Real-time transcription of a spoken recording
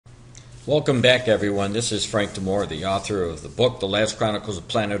Welcome back, everyone. This is Frank DiMora, the author of the book, The Last Chronicles of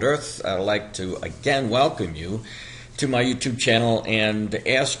Planet Earth. I'd like to again welcome you to my YouTube channel and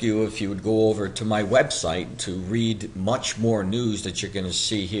ask you if you would go over to my website to read much more news that you're going to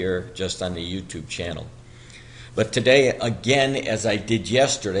see here just on the YouTube channel. But today, again, as I did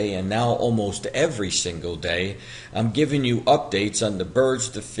yesterday and now almost every single day, I'm giving you updates on the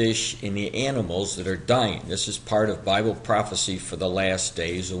birds, the fish, and the animals that are dying. This is part of Bible prophecy for the last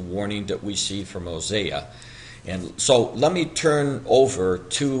days, a warning that we see from Hosea. And so let me turn over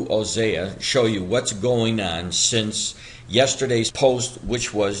to Hosea, show you what's going on since yesterday's post,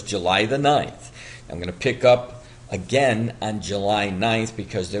 which was July the 9th. I'm going to pick up again on July 9th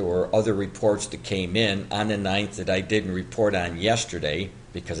because there were other reports that came in on the 9th that I didn't report on yesterday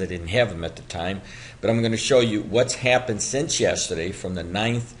because I didn't have them at the time. But I'm going to show you what's happened since yesterday from the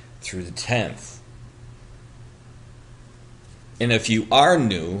 9th through the 10th. And if you are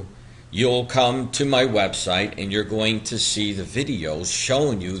new, you'll come to my website and you're going to see the videos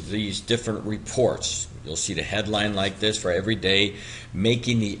showing you these different reports. You'll see the headline like this for every day,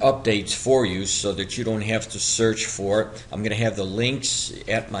 making the updates for you so that you don't have to search for it. I'm going to have the links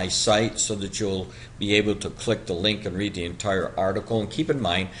at my site so that you'll be able to click the link and read the entire article. And keep in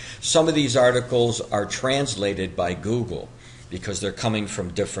mind, some of these articles are translated by Google because they're coming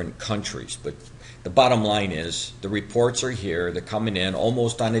from different countries. But the bottom line is the reports are here. They're coming in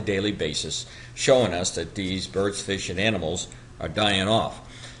almost on a daily basis, showing us that these birds, fish, and animals are dying off.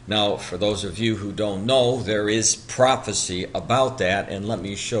 Now, for those of you who don't know, there is prophecy about that, and let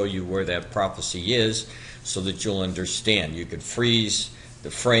me show you where that prophecy is so that you'll understand. You could freeze the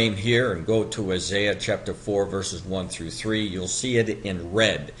frame here and go to Isaiah chapter 4, verses 1 through 3. You'll see it in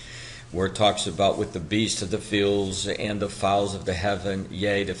red, where it talks about with the beasts of the fields and the fowls of the heaven,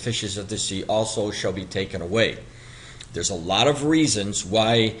 yea, the fishes of the sea also shall be taken away. There's a lot of reasons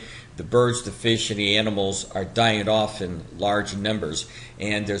why the birds, the fish, and the animals are dying off in large numbers.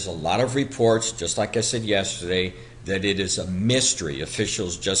 And there's a lot of reports, just like I said yesterday, that it is a mystery.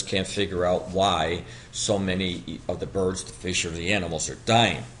 Officials just can't figure out why so many of the birds, the fish, or the animals are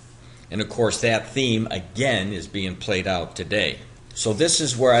dying. And of course, that theme, again, is being played out today. So this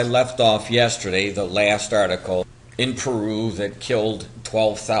is where I left off yesterday, the last article in Peru that killed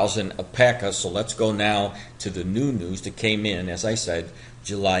 12,000 alpacas. So let's go now to the new news that came in, as I said,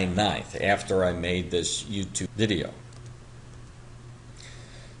 July 9th, after I made this YouTube video.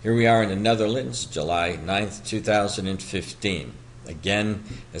 Here we are in the Netherlands, July 9th, 2015. Again,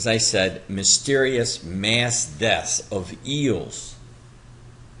 as I said, mysterious mass deaths of eels.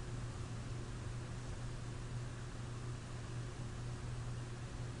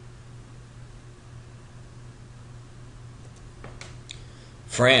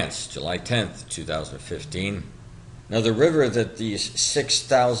 France, July 10th, 2015. Now, the river that these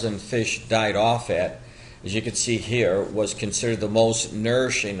 6,000 fish died off at, as you can see here, was considered the most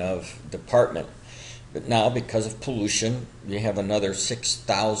nourishing of department. But now, because of pollution, you have another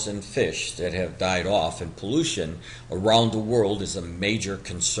 6,000 fish that have died off, and pollution around the world is a major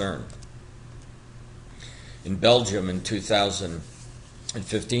concern. In Belgium in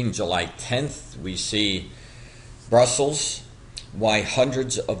 2015, July 10th, we see Brussels, why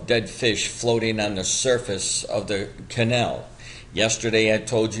hundreds of dead fish floating on the surface of the canal. Yesterday I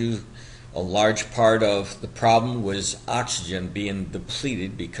told you a large part of the problem was oxygen being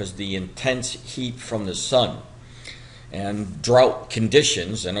depleted because the intense heat from the sun and drought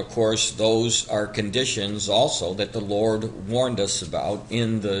conditions, and of course those are conditions also that the Lord warned us about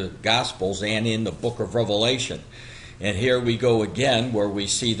in the Gospels and in the book of Revelation. And here we go again where we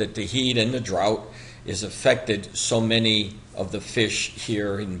see that the heat and the drought is affected so many of the fish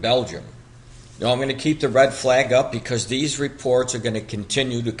here in Belgium. Now I'm going to keep the red flag up because these reports are going to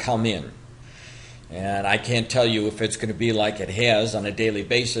continue to come in. And I can't tell you if it's going to be like it has on a daily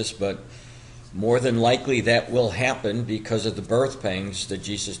basis, but more than likely that will happen because of the birth pangs that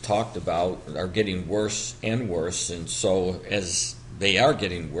Jesus talked about are getting worse and worse. And so as they are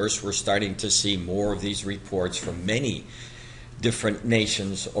getting worse, we're starting to see more of these reports from many different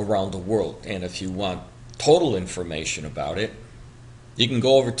nations around the world. And if you want total information about it, you can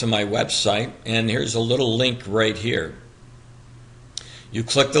go over to my website, and here's a little link right here. You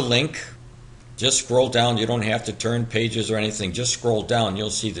click the link, just scroll down. You don't have to turn pages or anything. Just scroll down.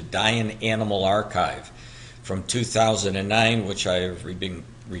 You'll see the Dying Animal Archive from 2009, which I've been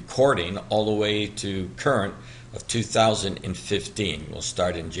recording, all the way to current of 2015. We'll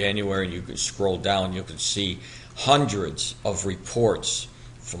start in January, and you can scroll down. You can see hundreds of reports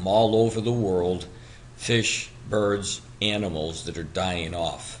from all over the world, fish, birds, animals that are dying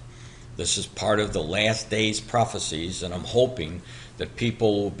off. This is part of the last days prophecies, and I'm hoping that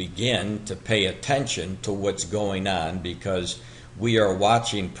people will begin to pay attention to what's going on, because we are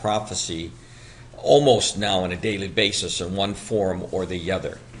watching prophecy almost now on a daily basis in one form or the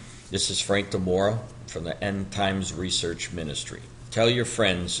other. This is Frank DiMora from the End Times Research Ministry. Tell your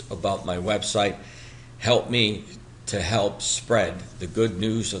friends about my website. Help me to help spread the good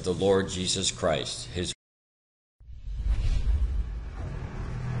news of the Lord Jesus Christ, His